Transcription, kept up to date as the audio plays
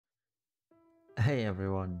Hey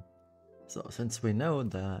everyone. So since we know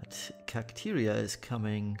that Cacteria is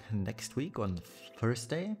coming next week on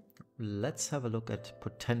Thursday, let's have a look at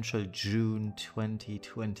potential June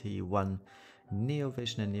 2021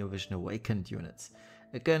 Neovision and Neovision Awakened units.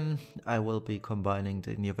 Again, I will be combining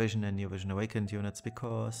the Neovision and Neovision Awakened units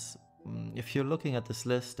because if you're looking at this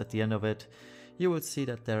list at the end of it, you will see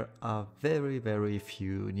that there are very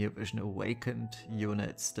few Neovision Awakened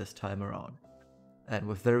units this time around. And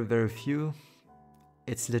with very few,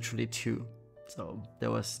 it's literally 2. So there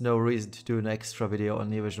was no reason to do an extra video on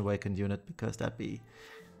Neovision Awakened unit because that'd be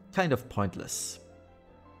kind of pointless.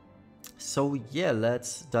 So yeah,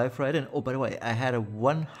 let's dive right in. Oh, by the way, I had a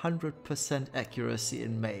 100% accuracy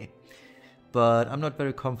in May. But I'm not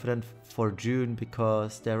very confident for June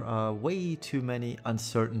because there are way too many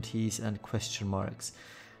uncertainties and question marks.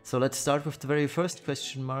 So let's start with the very first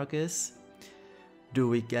question mark is, do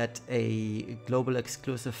we get a global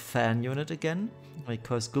exclusive fan unit again?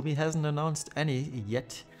 Because Gumi hasn't announced any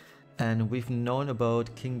yet, and we've known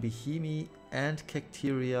about King Behemi and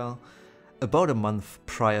Cacteria about a month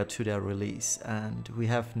prior to their release, and we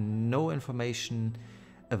have no information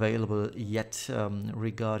available yet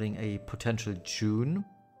regarding a potential June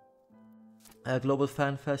global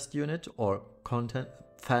fan fest unit or content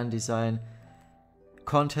fan design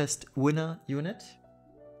contest winner unit.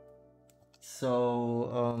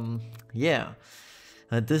 So yeah,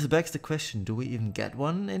 this begs the question, do we even get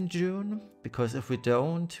one in June? Because if we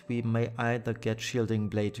don't, we may either get Shielding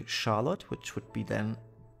Blade Charlotte, which would be then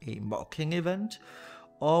a mocking event,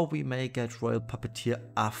 or we may get Royal Puppeteer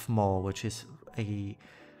Afmor, which is a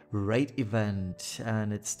raid event,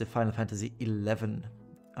 and it's the Final Fantasy XI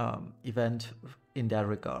event in that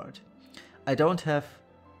regard. I don't have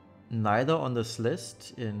neither on this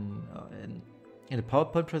list in the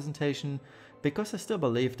PowerPoint presentation, because I still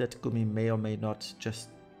believe that Gumi may or may not just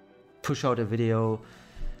push out a video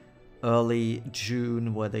early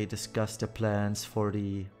June where they discuss their plans for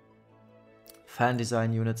the fan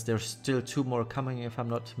design units. There's still 2 more coming if I'm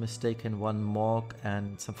not mistaken, 1 Morg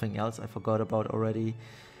and something else I forgot about already.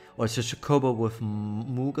 Or it's a Chocobo with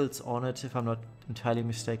Moogles on it if I'm not entirely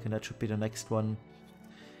mistaken, that should be the next one.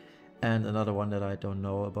 And another one that I don't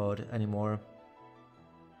know about anymore.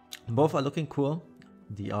 Both are looking cool,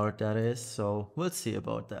 the art that is, so we'll see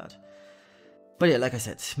about that. But yeah, like I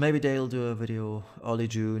said, maybe they'll do a video early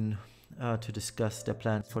June to discuss their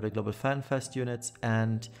plans for the Global Fan Fest units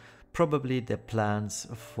and probably their plans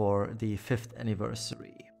for the 5th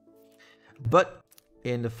anniversary. But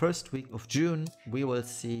in the first week of June, we will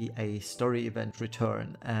see a story event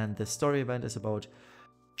return, and the story event is about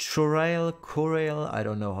Chorale, I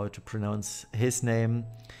don't know how to pronounce his name.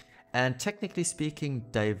 And technically speaking,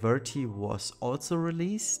 Diverty was also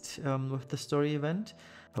released with the story event,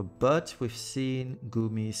 but we've seen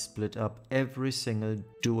Gumi split up every single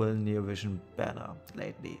dual Neovision banner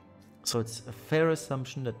lately. So it's a fair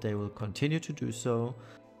assumption that they will continue to do so,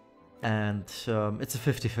 and it's a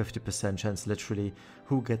 50-50% chance literally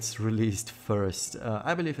who gets released first.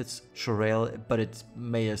 I believe it's Chorale, but it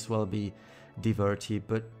may as well be Diverty,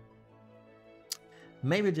 but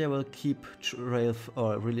maybe they will keep Chorale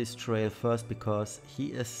or release Chorale first because he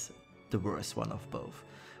is the worst one of both.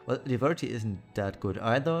 Well, Diverty isn't that good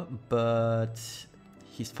either, but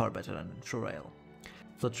he's far better than Chorale.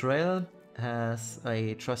 So Chorale has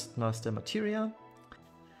a Trustmaster Materia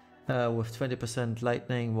with 20%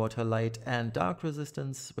 lightning, water, light and dark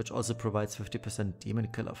resistance, which also provides 50% demon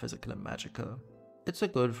killer, physical and magical. It's a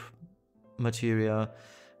good materia,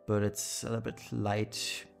 but it's a little bit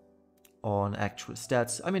light on actual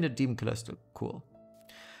stats. I mean, the demon killer is still cool.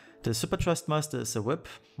 The Super Trustmaster is a whip,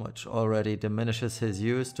 which already diminishes his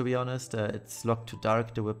use, to be honest. It's locked to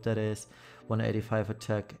dark, the whip that is, 185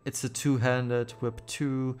 attack. It's a 2-handed whip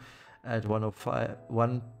 2 at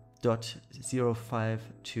 1.05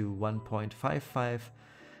 to 1.55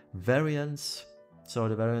 variance. So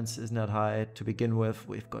the variance is not high to begin with.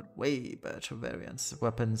 We've got way better variance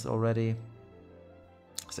weapons already.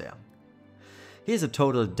 So yeah. He's a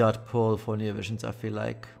total dud pull for Neovisions, I feel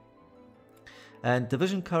like. And the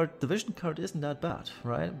vision card isn't that bad,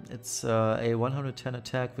 right? It's a 110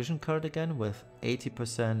 attack vision card again with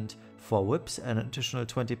 80% for whips and an additional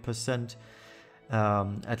 20%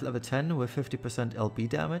 at level 10 with 50% LB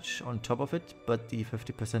damage on top of it, but the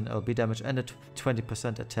 50% LB damage and the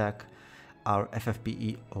 20% attack are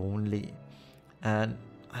FFBE only. And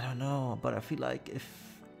I don't know, but I feel like if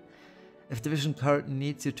the vision card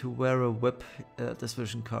needs you to wear a whip, this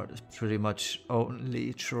vision card is pretty much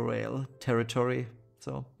only Chorale territory.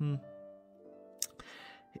 So,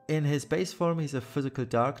 In his base form, he's a physical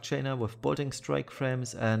Dark Chainer with bolting strike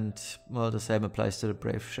frames, and, well, the same applies to the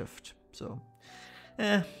Brave Shift. So,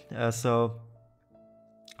 So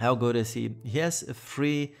how good is he? He has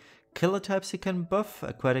 3 killer types he can buff: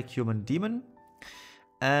 aquatic, human, demon,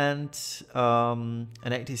 and an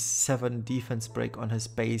 87 defense break on his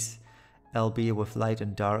base LB with light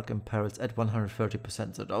and dark and perils at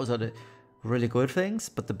 130%. So those are the really good things,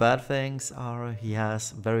 but the bad things are he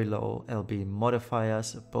has very low LB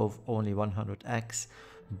modifiers, both only 100x,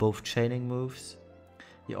 both chaining moves.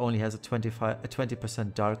 He only has a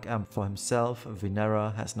 20% dark amp for himself.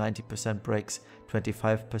 Venera has 90% breaks,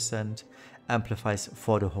 25%, amplifies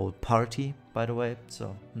for the whole party, by the way.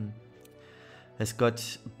 So has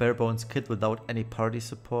got bare bones kit without any party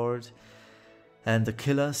support. And the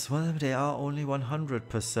killers, well, they are only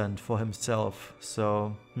 100% for himself.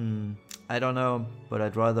 So I don't know, but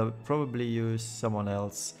I'd rather probably use someone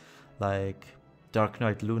else like Dark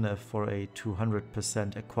Knight Luna for a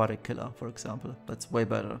 200% aquatic killer, for example. That's way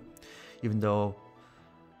better. Even though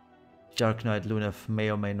Dark Knight Luna may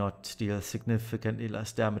or may not deal significantly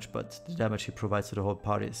less damage, but the damage he provides to the whole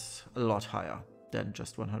party is a lot higher than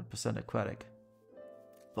just 100% aquatic.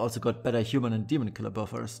 Also got better human and demon killer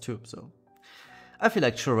buffers too, so I feel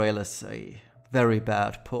like Chorale is a very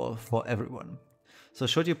bad pull for everyone. So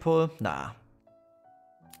should you pull? Nah.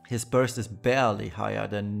 His burst is barely higher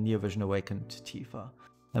than Near Vision Awakened Tifa.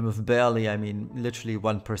 And with barely, I mean literally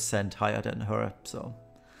 1% higher than her, so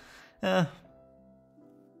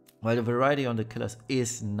while the variety on the killers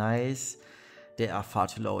is nice, they are far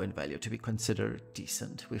too low in value to be considered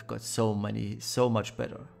decent. We've got so much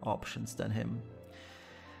better options than him.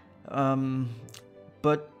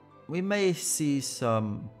 But we may see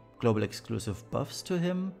some global exclusive buffs to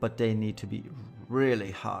him, but they need to be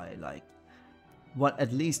really high, like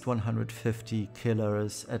at least 150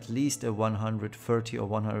 killers, at least a 130 or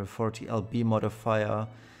 140 LB modifier.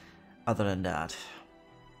 Other than that,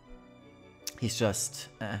 he's just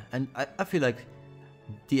and I feel like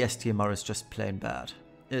the STMR is just plain bad.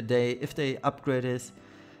 If they upgrade his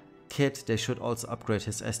kit, they should also upgrade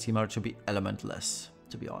his STMR to be elementless,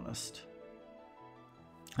 to be honest.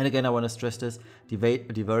 And again, I want to stress this,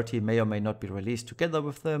 Diverti may or may not be released together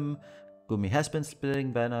with them. Gumi has been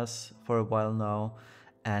splitting banners for a while now,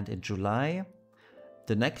 and in July,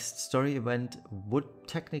 the next story event would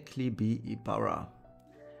technically be Ibarra.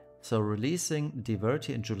 So releasing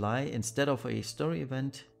Diverti in July instead of a story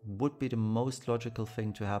event would be the most logical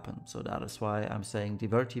thing to happen. So that is why I'm saying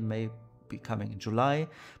Diverti may be coming in July,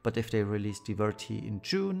 but if they release Diverti in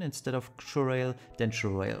June instead of Chorale, then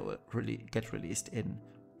Chorale will really get released in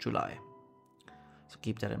July. So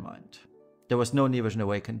keep that in mind. There was no Near Vision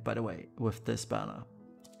Awakened, by the way, with this banner.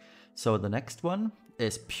 So the next one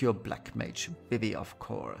is Pure Black Mage, Vivi, of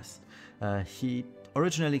course. He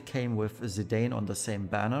originally came with Zidane on the same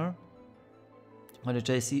banner on the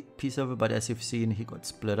JCP server, but as you've seen, he got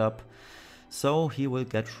split up. So he will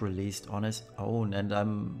get released on his own, and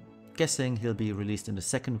I'm guessing he'll be released in the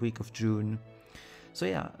second week of June. So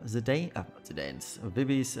yeah,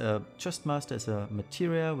 Vivi's Just Master is a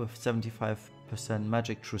materia with 75%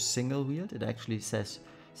 magic through single wield. It actually says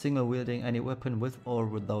single wielding any weapon with or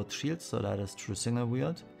without shields, so that is true single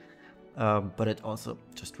wield. But it also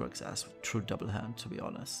just works as true double hand, to be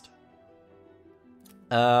honest.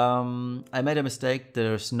 I made a mistake.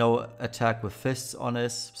 There's no attack with fists on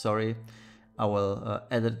this. Sorry. I will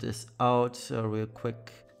edit this out real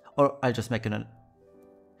quick. Or I'll just make a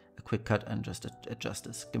quick cut and just adjust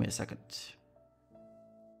this. Give me a second.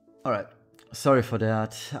 Alright. Sorry for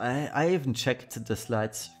that. I even checked the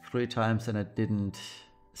slides 3 times and I didn't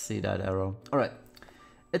see that error. Alright.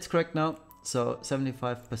 It's correct now. So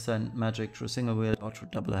 75% magic through single wield or through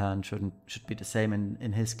double hand should be the same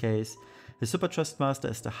in his case. The Super Trust Master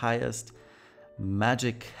is the highest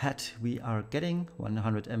magic hat we are getting.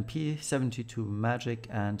 100 MP, 72 magic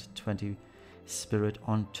and 20 spirit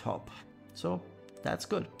on top. So that's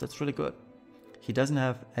good. That's really good. He doesn't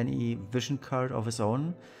have any vision card of his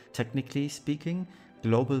own. Technically speaking,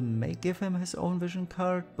 Global may give him his own vision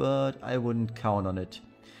card, but I wouldn't count on it.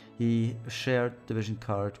 He shared the vision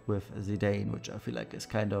card with Zidane, which I feel like is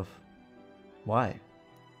kind of... why?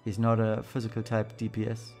 He's not a physical type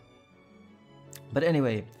DPS. But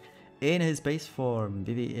anyway, in his base form,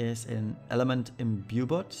 Vivi is in Element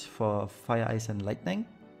Imbue-bot for Fire, Ice and Lightning.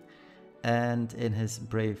 And in his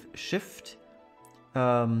Brave Shift,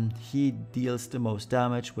 he deals the most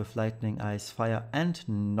damage with Lightning, Ice, Fire and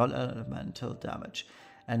non-elemental damage.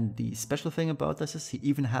 And the special thing about this is he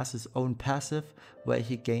even has his own passive where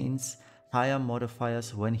he gains higher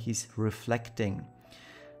modifiers when he's reflecting.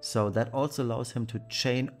 So that also allows him to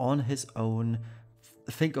chain on his own.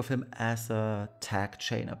 Think of him as a tag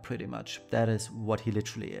chainer pretty much. That is what he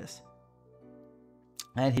literally is.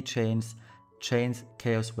 And he chains Chains,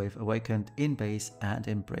 Chaos Wave Awakened in base and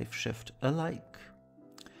in Brave Shift alike.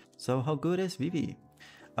 So how good is Vivi?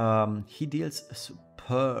 He deals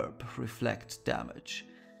superb reflect damage.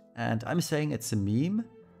 And I'm saying it's a meme,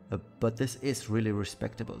 but this is really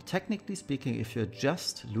respectable. Technically speaking, if you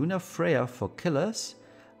adjust Luna Freya for killers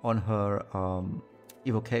on her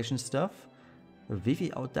evocation stuff, Vivi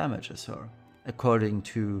outdamages her, according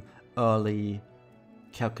to early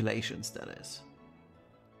calculations, that is.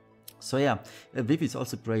 So yeah, Vivi is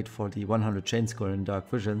also great for the 100 chain score in Dark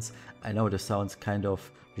Visions. I know this sounds kind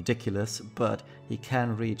of ridiculous, but he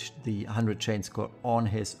can reach the 100 chain score on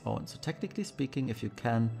his own. So technically speaking, if you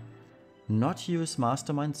can not use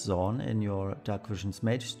Mastermind Zorn in your Dark Visions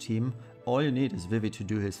Mage team, all you need is Vivi to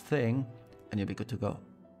do his thing and you'll be good to go.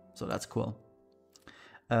 So that's cool.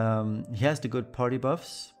 He has the good party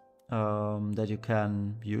buffs that you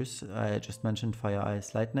can use. I just mentioned Fire,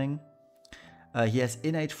 Ice, Lightning. He has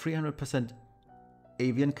innate 300%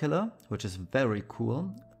 Avian Killer, which is very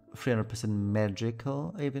cool. 300%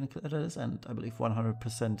 magical Avian Killer that is, and I believe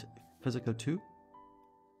 100% physical too.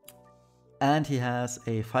 And he has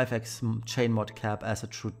a 5x chain mod cap as a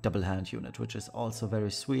true double hand unit, which is also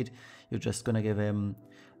very sweet. You're just gonna give him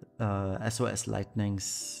SOS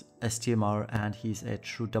Lightnings, STMR, and he's a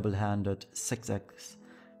true double-handed 6x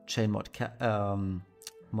chain mod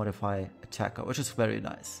modify attacker, which is very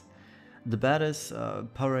nice. The bad is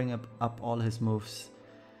powering up all his moves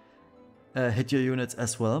hit your units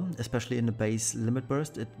as well, especially in the base limit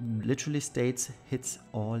burst. It literally states hits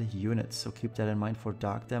all units, so keep that in mind for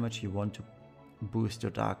dark damage. You want to boost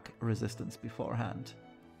your dark resistance beforehand.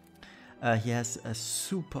 He has a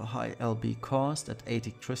super high LB cost at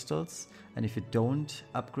 80 crystals, and if you don't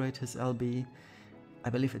upgrade his LB, I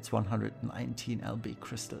believe it's 119 LB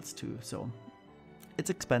crystals too, so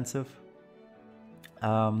it's expensive.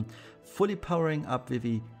 Fully powering up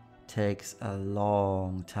Vivi takes a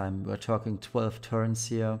long time. We're talking 12 turns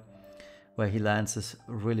here, where he lands his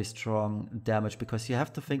really strong damage, because you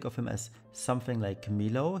have to think of him as something like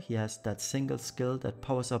Milo. He has that single skill that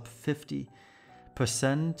powers up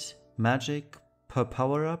 50% magic per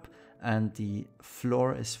power up, and the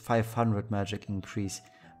floor is 500 magic increase,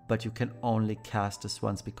 but you can only cast this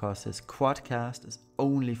once because his quad cast is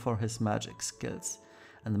only for his magic skills,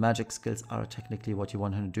 and the magic skills are technically what you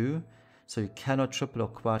want him to do. So you cannot triple or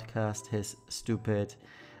quad cast his stupid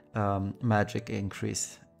magic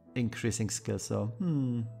increasing skill. So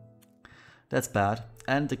that's bad.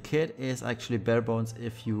 And the kit is actually bare bones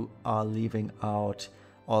if you are leaving out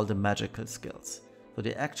all the magical skills. So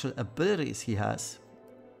the actual abilities he has,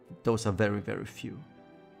 those are very, very few.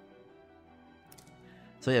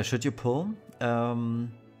 So yeah, should you pull? That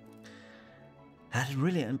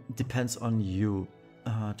really depends on you,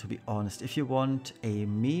 to be honest. If you want a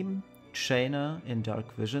meme chainer in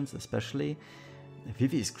Dark Visions especially,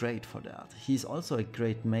 Vivi is great for that. He's also a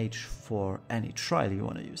great mage for any trial you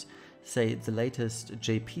want to use. Say the latest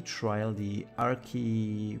JP trial, the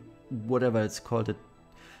Archie, whatever it's called,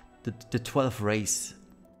 the 12 race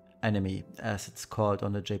enemy, as it's called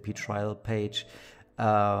on the JP trial page.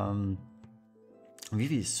 Vivi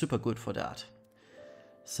is super good for that.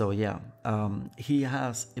 So yeah, he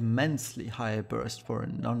has immensely high burst for a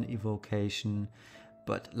non-evocation,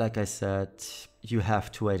 but like I said, you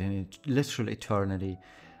have to wait in literally eternity.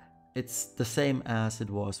 It's the same as it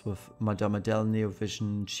was with Madame Adele Neo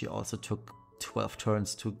Vision. She also took 12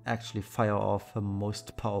 turns to actually fire off her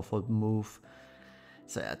most powerful move.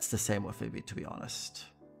 So yeah, it's the same with Vivi, to be honest.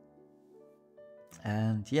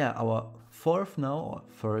 And yeah, our fourth now, or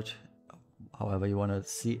third, however you want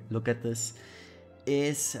to look at this,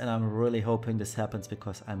 is, and I'm really hoping this happens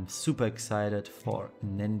because I'm super excited for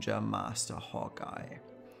Ninja Master Hawkeye.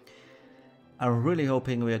 I'm really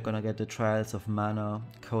hoping we are gonna get the Trials of Mana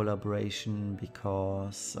collaboration,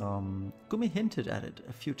 because Gumi hinted at it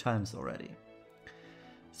a few times already.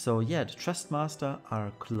 So yeah, the Trust Master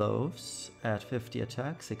are clothes at 50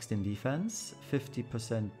 attack, 16 defense,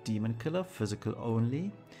 50% demon killer, physical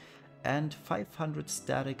only, and 500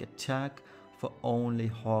 static attack for only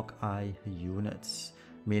Hawkeye units,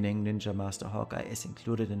 meaning Ninja Master Hawkeye is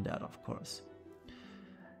included in that, of course.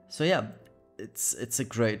 So yeah, it's a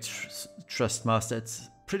great Trust Master. It's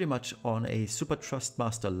pretty much on a Super Trust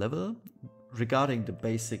Master level. Regarding the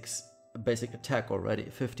basic attack already,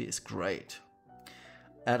 50 is great.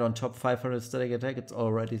 Add on top 500 static attack, it's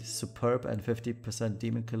already superb, and 50%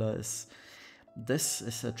 demon killer is... This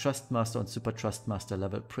is a Trust Master on Super Trust Master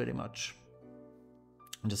level, pretty much.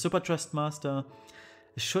 The Super Trust Master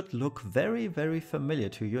should look very, very familiar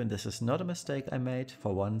to you, and this is not a mistake I made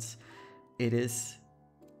for once. It is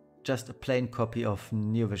just a plain copy of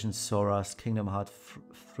Neo Vision Sora's Kingdom Hearts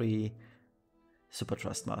 3 Super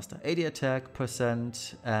Trustmaster. 80 attack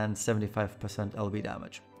percent and 75% LB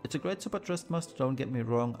damage. It's a great Super Trustmaster, don't get me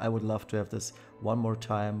wrong. I would love to have this one more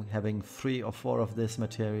time. Having 3 or 4 of this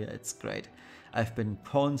materia, it's great. I've been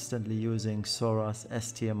constantly using Sora's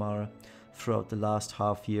STMR throughout the last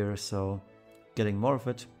half year, so getting more of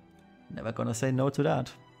it, never gonna say no to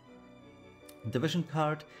that. Division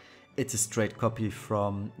card, it's a straight copy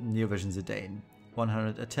from New Vision Zidane.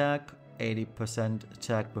 100 attack, 80%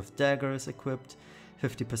 attack with daggers equipped,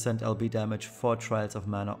 50% LB damage for Trials of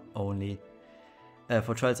Mana only.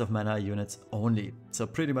 For Trials of Mana units only. So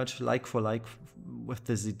pretty much like for like with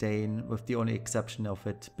the Zidane, with the only exception of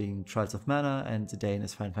it being Trials of Mana, and Zidane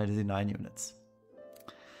is Final Fantasy 9 units.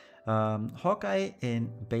 Hawkeye in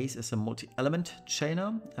base is a multi-element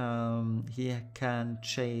chainer. He can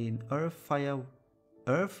chain earth,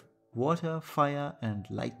 water, fire, and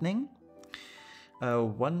lightning.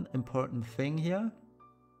 One important thing here,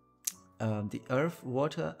 the earth,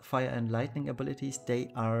 water, fire, and lightning abilities, they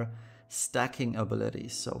are stacking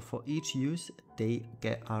abilities, so for each use they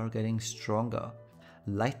are getting stronger.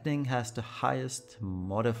 Lightning has the highest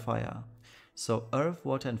modifier, so earth,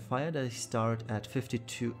 water, and fire, they start at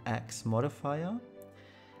 52x modifier,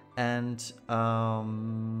 and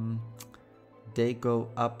they go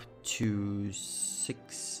up to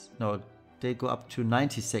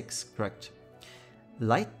 96, correct.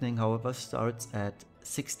 Lightning, however, starts at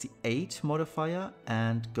 68 modifier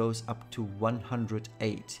and goes up to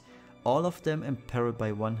 108. All of them imperiled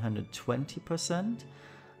by 120%,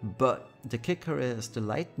 but the kicker is the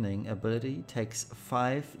lightning ability takes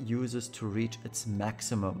 5 uses to reach its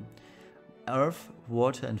maximum. Earth,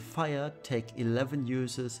 water, and fire take 11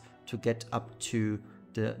 uses to get up to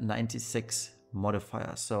the 96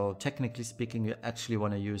 modifier. So technically speaking, you actually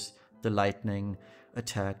want to use the lightning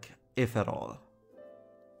attack, if at all.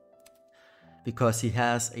 Because he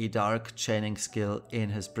has a dark chaining skill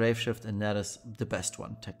in his Brave Shift, and that is the best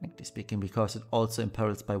one, technically speaking, because it also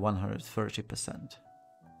imperils by 130%.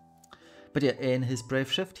 But yeah, in his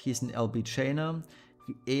Brave Shift, he's an LB chainer.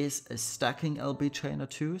 He is a stacking LB chainer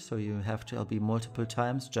too, so you have to LB multiple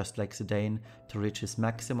times, just like Zidane, to reach his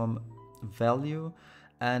maximum value.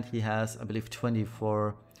 And he has, I believe,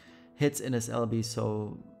 24 hits in his LB,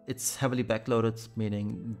 so it's heavily backloaded,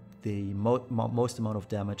 meaning the most amount of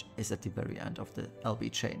damage is at the very end of the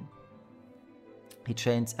LB chain. He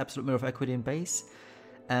chains Absolute Mirror of Equity in base,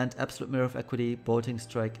 and Absolute Mirror of Equity, Bolting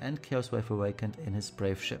Strike, and Chaos Wave Awakened in his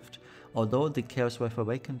Brave Shift. Although the Chaos Wave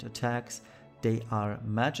Awakened attacks, they are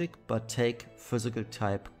magic but take physical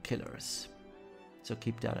type killers. So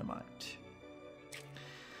keep that in mind.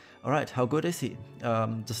 Alright, how good is he?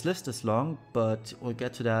 This list is long, but we'll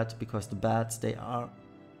get to that because the bads, they aren't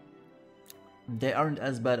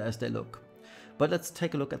as bad as they look. But let's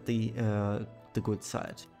take a look at the good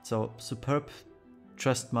side. So superb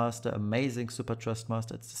Trustmaster, amazing Super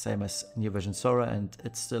Trustmaster. It's the same as New Vision Sora, and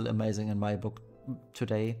it's still amazing in my book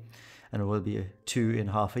today, and it will be 2 in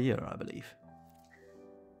half a year, I believe.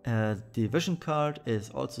 The Vision card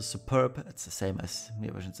is also superb. It's the same as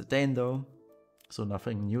New Vision Zidane though, so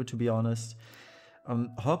nothing new to be honest.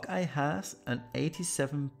 Hawkeye has an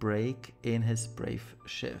 87 break in his Brave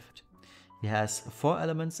Shift. He has 4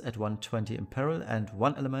 elements at 120 imperil and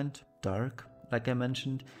 1 element, dark, like I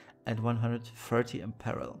mentioned, at 130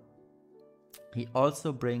 imperil. He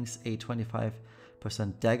also brings a 25%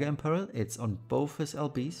 dagger imperil. It's on both his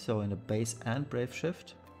LBs, so in a base and Brave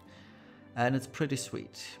Shift. And it's pretty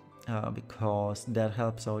sweet, because that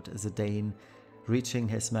helps out Zidane reaching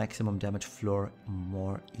his maximum damage floor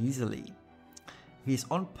more easily. He's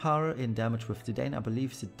on par in damage with Zidane. I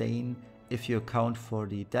believe Zidane, if you account for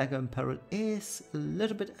the dagger imperil, is a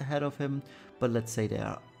little bit ahead of him, but let's say they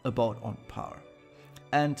are about on par.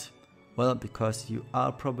 And, well, because you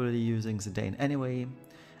are probably using Zidane anyway,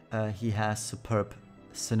 he has superb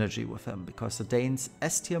synergy with him, because Zidane's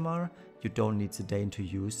STMR, you don't need Zidane to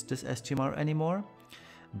use this STMR anymore,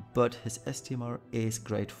 but his STMR is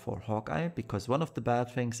great for Hawkeye, because one of the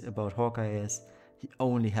bad things about Hawkeye is he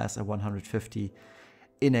only has a 150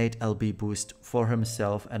 innate LB boost for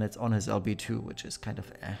himself, and it's on his LB too, which is kind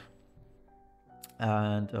of eh.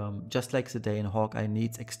 And just like Zidane, Hawkeye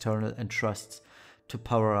needs external and trusts to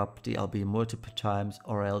power up the LB multiple times,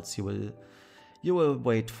 or else you will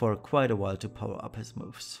wait for quite a while to power up his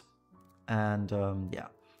moves. And yeah,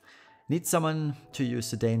 need someone to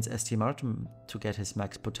use Zidane's STMR to get his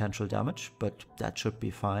max potential damage, but that should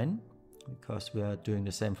be fine, because we are doing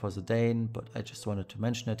the same for Zidane, but I just wanted to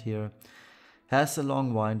mention it here. Has a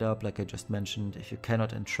long wind up, like I just mentioned. If you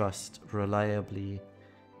cannot entrust reliably,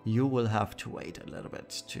 you will have to wait a little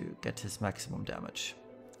bit to get his maximum damage.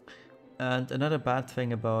 And another bad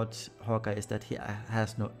thing about Hawkeye is that he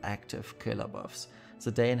has no active killer buffs.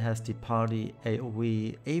 Zidane has the party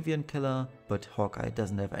AoE avian killer, but Hawkeye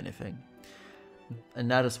doesn't have anything.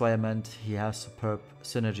 And that is why I meant he has superb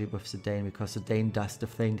synergy with Zidane, because Zidane does the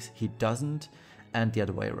things he doesn't, and the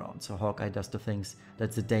other way around. So Hawkeye does the things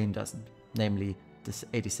that Zidane doesn't, namely this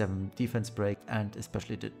 87 defense break and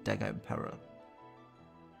especially the dagger imperil.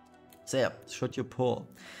 So yeah, should you pull?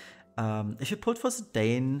 If you pulled for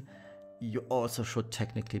Zidane, you also should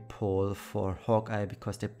technically pull for Hawkeye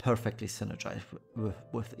because they perfectly synergize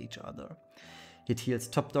with each other. It heals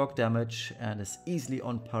top dog damage and is easily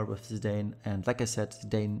on par with Zidane, and like I said,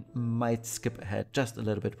 Zidane might skip ahead just a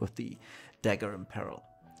little bit with the dagger imperil.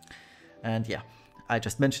 And yeah, I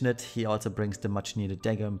just mentioned it, he also brings the much needed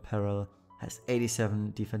dagger imperil, has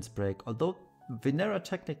 87 defense break, although Venera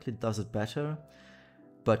technically does it better,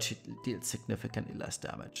 but she deals significantly less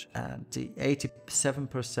damage. And the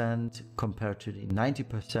 87% compared to the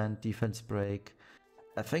 90% defense break,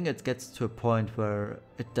 I think it gets to a point where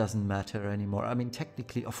it doesn't matter anymore. I mean,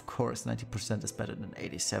 technically, of course, 90% is better than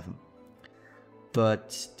 87.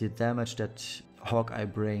 But the damage that Hawkeye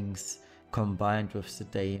brings combined with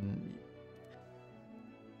Zidane,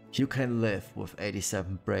 you can live with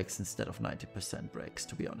 87 breaks instead of 90% breaks,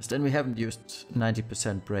 to be honest. And we haven't used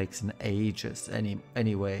 90% breaks in ages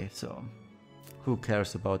anyway, so who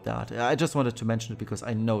cares about that? I just wanted to mention it because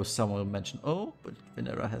I know someone will mention, oh, but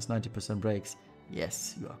Venera has 90% breaks.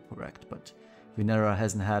 Yes, you are correct, but Venera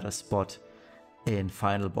hasn't had a spot in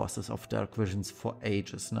final bosses of Dark Visions for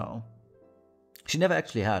ages now. She never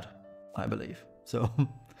actually had, I believe. So,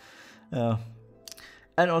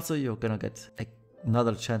 and also you're gonna get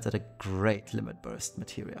another chance at a great limit burst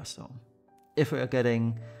materia. So if we are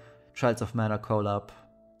getting Trials of Mana Collab,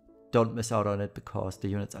 don't miss out on it because the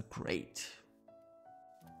units are great.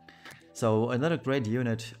 So another great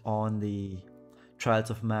unit on the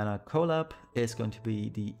Trials of Mana Collab is going to be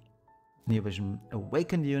the Neo Vision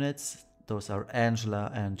Awakened units. Those are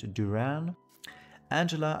Angela and Duran.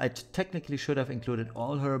 Angela, I technically should have included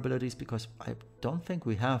all her abilities because I don't think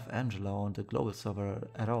we have Angela on the global server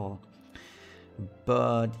at all.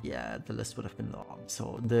 But yeah, the list would have been long.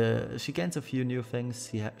 So she gains a few new things.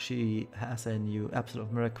 She has a new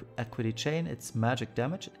Absolute Miracle Equity chain. It's magic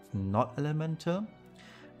damage. It's not elemental,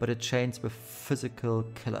 but it chains with physical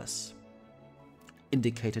killers,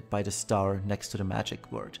 indicated by the star next to the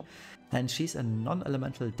magic word. And she's a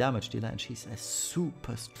non-elemental damage dealer, and she's a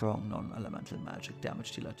super strong non-elemental magic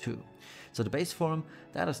damage dealer too. So the base form,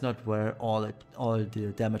 that is not where all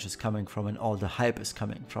the damage is coming from and all the hype is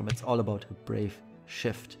coming from. It's all about her brave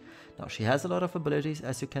shift. Now she has a lot of abilities,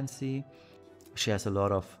 as you can see. She has a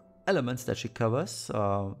lot of elements that she covers: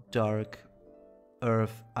 dark,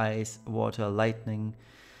 earth, ice, water, lightning,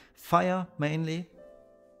 fire mainly.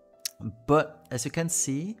 But as you can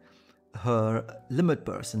see, her limit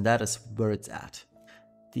burst, and that is where it's at.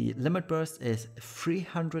 The limit burst is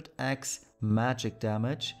 300x magic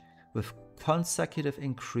damage with consecutive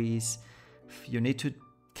increase. You need to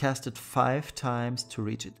cast it 5 times to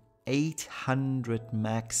reach it 800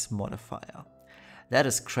 max modifier. That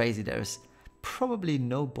is crazy. There's probably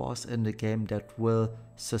no boss in the game that will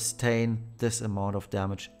sustain this amount of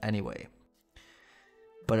damage anyway.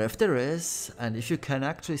 But if there is, and if you can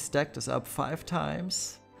actually stack this up 5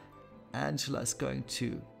 times, Angela is going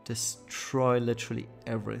to destroy literally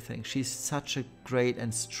everything. She's such a great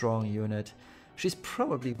and strong unit. She's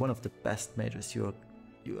probably one of the best mages you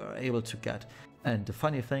are able to get. And the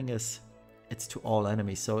funny thing is, it's to all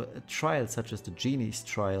enemies. So a trial such as the Genie's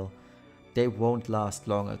trial, they won't last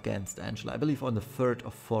long against Angela. I believe on the 3rd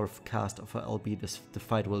or 4th cast of her LB, the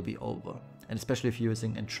fight will be over. And especially if you're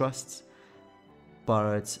using Entrusts,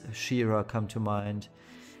 Bards, She-Ra come to mind.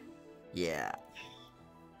 Yeah,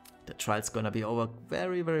 the trial's gonna be over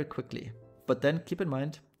very, very quickly. But then keep in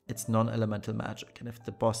mind, it's non-elemental magic. And if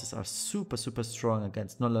the bosses are super, super strong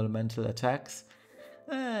against non-elemental attacks,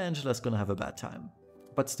 Angela's gonna have a bad time.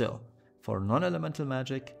 But still, for non-elemental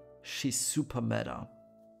magic, she's super meta.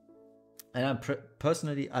 And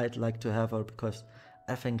personally, I'd like to have her because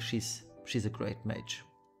I think she's a great mage.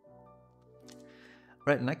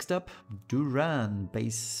 Right, next up, Duran,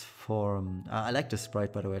 base form. I like this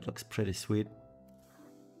sprite, by the way, it looks pretty sweet.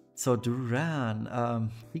 So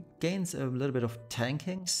Duran, he gains a little bit of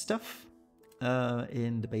tanking stuff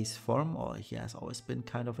in the base form, or he has always been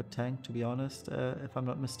kind of a tank, to be honest, if I'm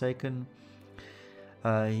not mistaken.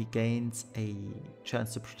 He gains a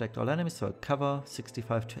chance to protect all enemies, so a cover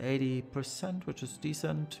 65 to 80%, which is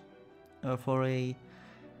decent for a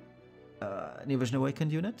Neo Vision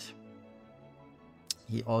Awakened unit.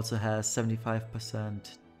 He also has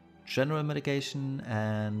 75% general mitigation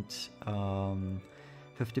and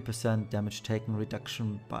 50% damage taken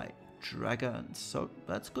reduction by dragons. So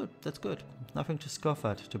that's good, that's good. Nothing to scoff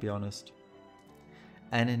at, to be honest.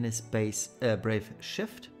 And in his base Brave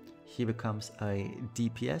Shift, he becomes a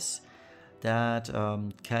DPS that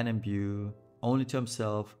can imbue only to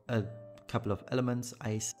himself a couple of elements,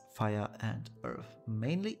 ice, fire and earth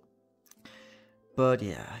mainly. But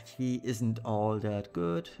yeah, he isn't all that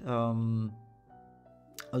good.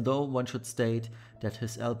 Although one should state that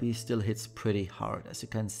his LB still hits pretty hard. As you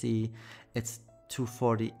can see, it's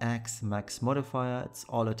 240x max modifier, it's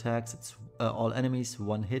all attacks, it's all enemies,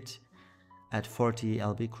 one hit at 40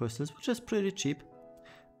 LB crystals, which is pretty cheap.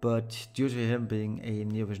 But due to him being a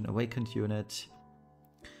Near Vision Awakened unit,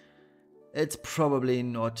 it's probably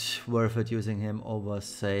not worth it using him over,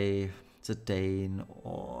 say, Zidane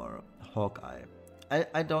or Hawkeye.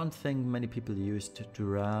 I don't think many people used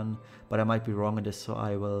Duran, but I might be wrong in this, so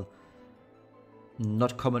I will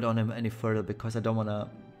not comment on him any further because I don't want to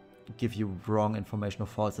give you wrong information or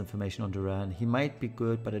false information on Duran. He might be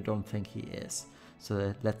good, but I don't think he is.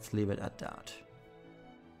 So let's leave it at that.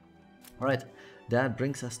 Alright, that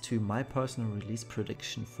brings us to my personal release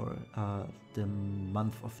prediction for the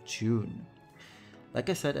month of June. Like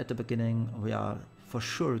I said at the beginning, we are for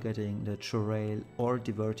sure getting the Chorale or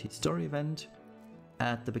Diverted story event.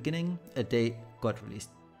 At the beginning, they got released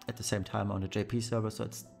at the same time on the JP server, so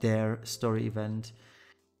it's their story event.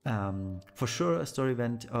 For sure a story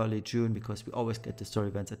event early June, because we always get the story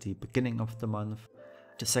events at the beginning of the month.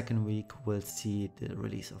 The second week we'll see the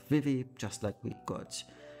release of Vivi, just like we got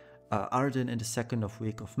Arden in the second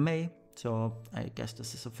week of May, so I guess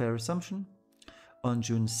this is a fair assumption. On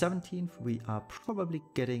June 17th we are probably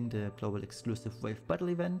getting the global exclusive Wave Battle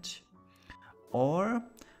event, or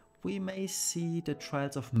we may see the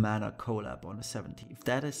Trials of Mana collab on the 17th.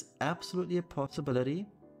 That is absolutely a possibility.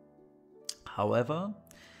 However,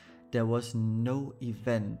 there was no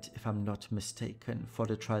event, if I'm not mistaken, for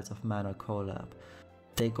the Trials of Mana collab.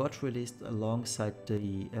 They got released alongside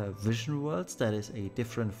the Vision Worlds, that is a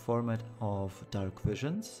different format of Dark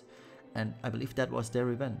Visions, and I believe that was their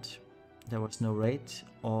event. There was no raid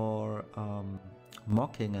or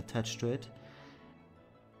mocking attached to it.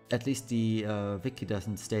 At least the wiki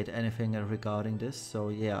doesn't state anything regarding this, so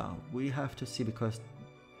yeah, we have to see, because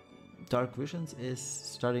Dark Visions is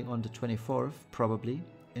starting on the 24th, probably,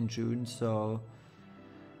 in June, so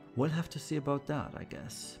we'll have to see about that, I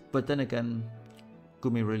guess. But then again,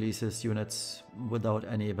 Gumi releases units without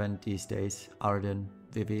any event these days. Arden,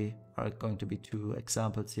 Vivi are going to be two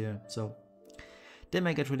examples here, so they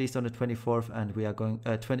may get released on the 24th, and we are going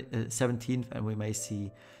 17th, and we may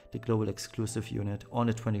see the global exclusive unit on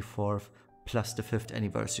the 24th, plus the 5th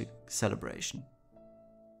anniversary celebration.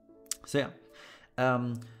 So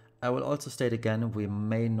yeah, I will also state again, we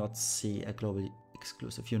may not see a global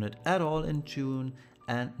exclusive unit at all in June,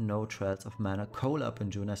 and no Trials of Mana collab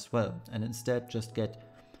in June as well, and instead just get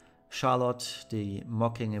Charlotte, the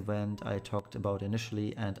mocking event I talked about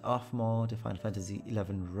initially, and Offmore, the Final Fantasy XI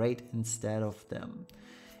raid instead of them.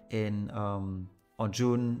 On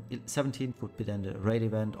June 17th would be then the raid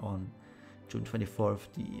event, on June 24th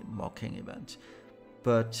the mocking event.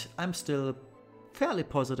 But I'm still fairly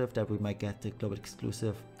positive that we might get the global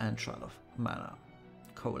exclusive and Trial of Mana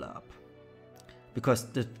collab, because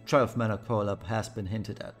the Trial of Mana collab has been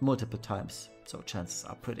hinted at multiple times, so chances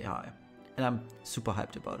are pretty high, and I'm super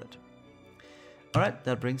hyped about it. Alright,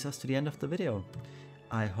 that brings us to the end of the video.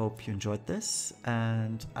 I hope you enjoyed this,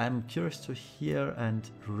 and I'm curious to hear and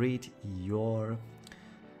read your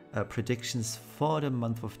predictions for the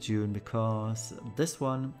month of June, because this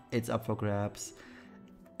one, it's up for grabs.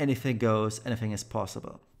 Anything goes, anything is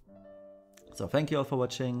possible. So thank you all for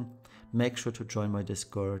watching. Make sure to join my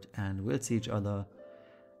Discord, and we'll see each other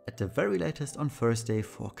at the very latest on Thursday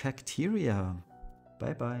for Cacteria.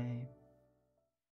 Bye bye.